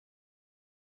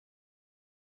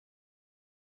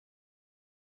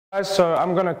So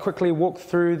I'm going to quickly walk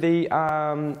through the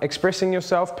expressing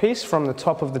yourself piece from the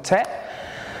top of the tap,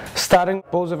 starting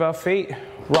balls of our feet,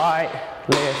 right,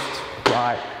 left,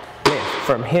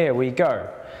 from here we go,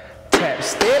 tap,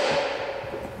 step,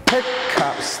 pick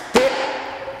up, step,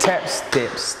 tap,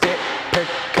 step, step,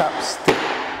 pick up,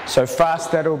 step. So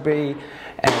fast that'll be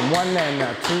and 1 and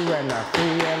a 2 and a 3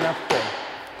 and a 4.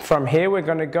 From here we're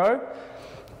going to go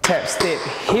tap, step,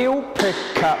 heel, pick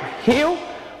up, heel.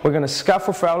 We're going to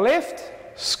scuffle for our left,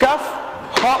 scuff,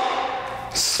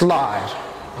 hop, slide.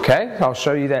 Okay, I'll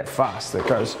show you that fast. It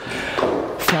goes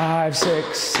 5,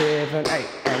 6, 7, 8,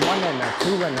 and 1 and a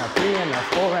 2 and a 3 and a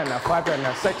 4 and a 5 and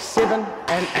a 6, 7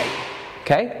 and 8.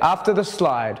 Okay, after the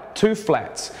slide, 2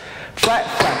 flats, flat,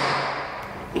 flat,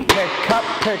 pick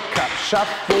up,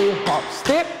 shuffle, hop,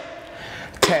 step,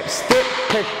 tap, step,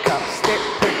 pick up, step,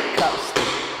 step.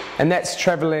 And that's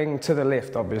traveling to the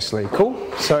left, obviously. Cool?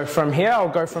 So from here, I'll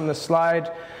go from the slide,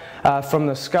 from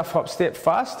the scuff, hop, step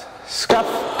fast. Scuff,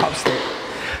 hop, step.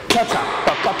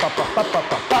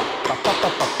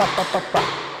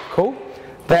 Cool?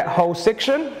 That whole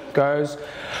section goes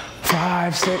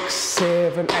 5, 6,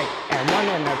 7, 8. And 1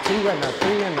 and a 2 and a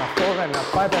 3 and a 4 and a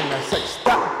 5 and a 6.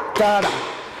 Da, da, da.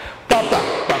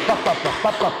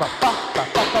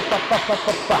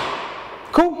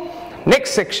 Cool?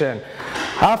 Next section.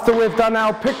 After we've done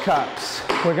our pickups,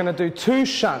 we're going to do 2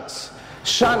 shunts.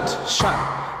 Shunt, shunt.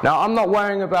 Now I'm not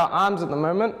worrying about arms at the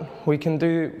moment. We can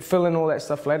fill in all that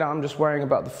stuff later. I'm just worrying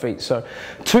about the feet. So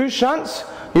 2 shunts,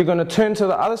 you're going to turn to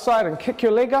the other side and kick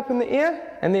your leg up in the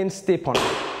air and then step on it.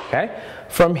 Okay?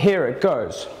 From here it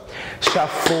goes.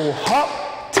 Shuffle,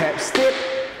 hop, tap, step,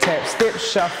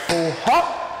 shuffle,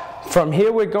 hop. From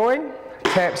here we're going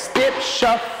tap, step,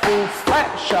 shuffle,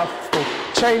 flat, shuffle,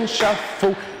 chain,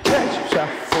 shuffle,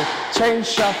 shuffle, chain,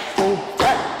 shuffle,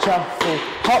 flat, shuffle,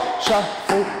 hop,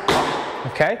 shuffle, hop.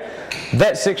 Okay?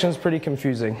 That section's pretty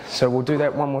confusing, so we'll do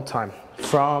that one more time.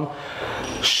 From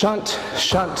shunt,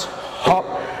 hop,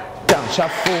 down,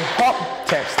 shuffle, hop,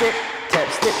 tap, step,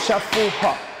 shuffle,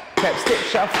 hop, tap, step,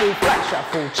 shuffle, flat,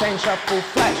 shuffle, chain, shuffle,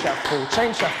 flat, shuffle,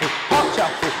 chain, shuffle,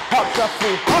 hop,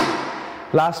 shuffle, hop.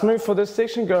 Last move for this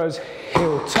section goes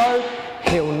heel, toe,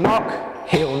 heel, knock,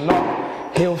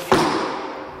 heel, flat.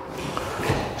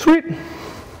 Sweet.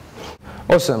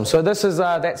 Awesome. So this is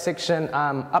that section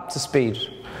up to speed,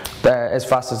 as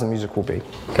fast as the music will be.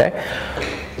 Okay.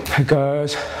 It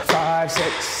goes 5,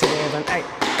 6, 7, 8.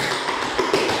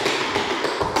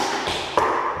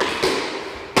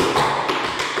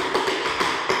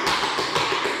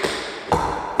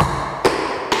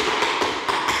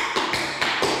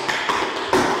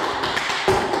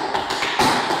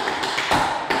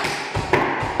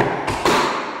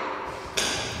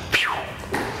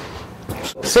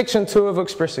 Section 2 of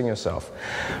expressing yourself.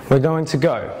 We're going to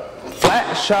go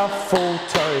flat, shuffle,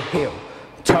 toe, heel,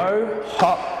 toe,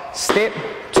 hop, step,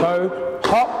 toe,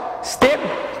 hop, step,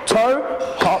 toe,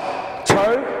 hop,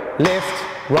 toe,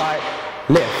 left, right,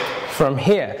 left. From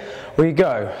here we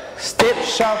go step,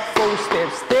 shuffle, step,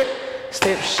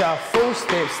 shuffle,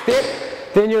 step.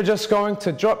 Then you're just going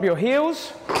to drop your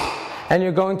heels and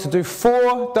you're going to do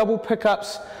 4 double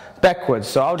pickups backwards.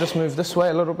 So I'll just move this way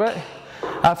a little bit.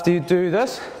 After you do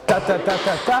this, you're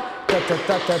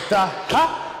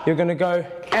going to go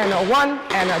and a 1,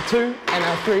 and a 2, and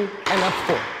a 3, and a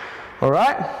 4.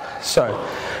 Alright? So,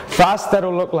 fast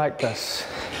that'll look like this.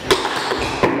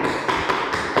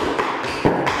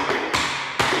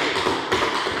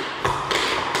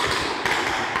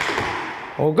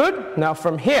 All good? Now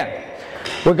from here,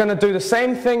 we're going to do the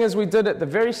same thing as we did at the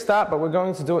very start, but we're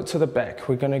going to do it to the back.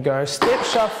 We're going to go step,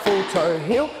 shuffle, toe,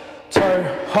 heel, toe,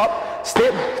 hop,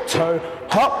 step, toe,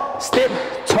 hop, step,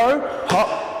 toe,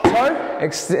 hop, toe.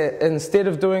 Instead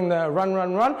of doing the run,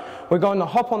 we're going to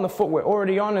hop on the foot we're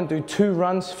already on and do 2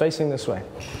 runs facing this way.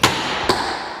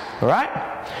 Alright?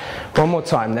 One more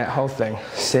time, that whole thing.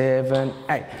 7,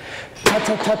 8. Ta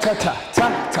ta ta ta ta ta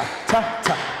ta ta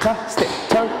ta ta. Step,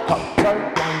 toe, hop, toe.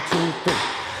 1, 2, 3.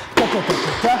 Ta ta ta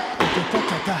ta ta ta ta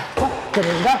ta ta. Da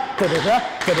da da da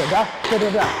da da da da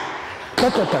da. Ta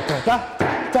ta ta ta ta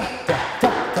ta ta.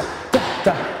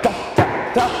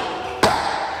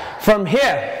 From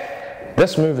here,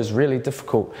 this move is really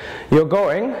difficult. You're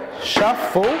going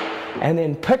shuffle and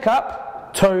then pick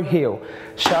up, toe, heel.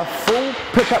 Shuffle,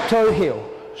 pick up, toe, heel.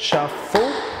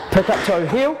 Shuffle, pick up, toe,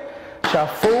 heel.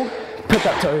 Shuffle, pick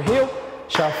up, toe, heel.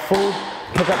 Shuffle,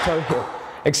 pick up, toe, heel.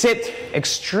 Except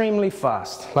extremely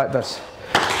fast, like this.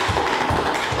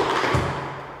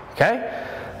 Okay?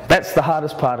 That's the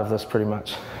hardest part of this pretty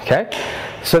much. Okay?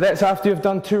 So that's after you've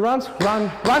done 2 runs.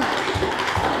 Run.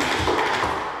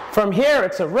 From here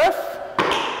it's a riff,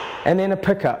 and then a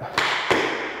pickup,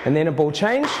 and then a ball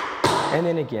change, and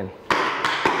then again.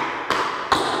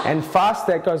 And fast,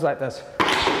 that goes like this.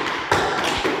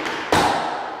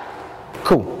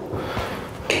 Cool.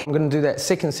 I'm going to do that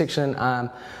second section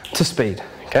to speed,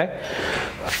 okay?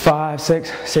 5,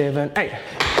 6, 7, 8.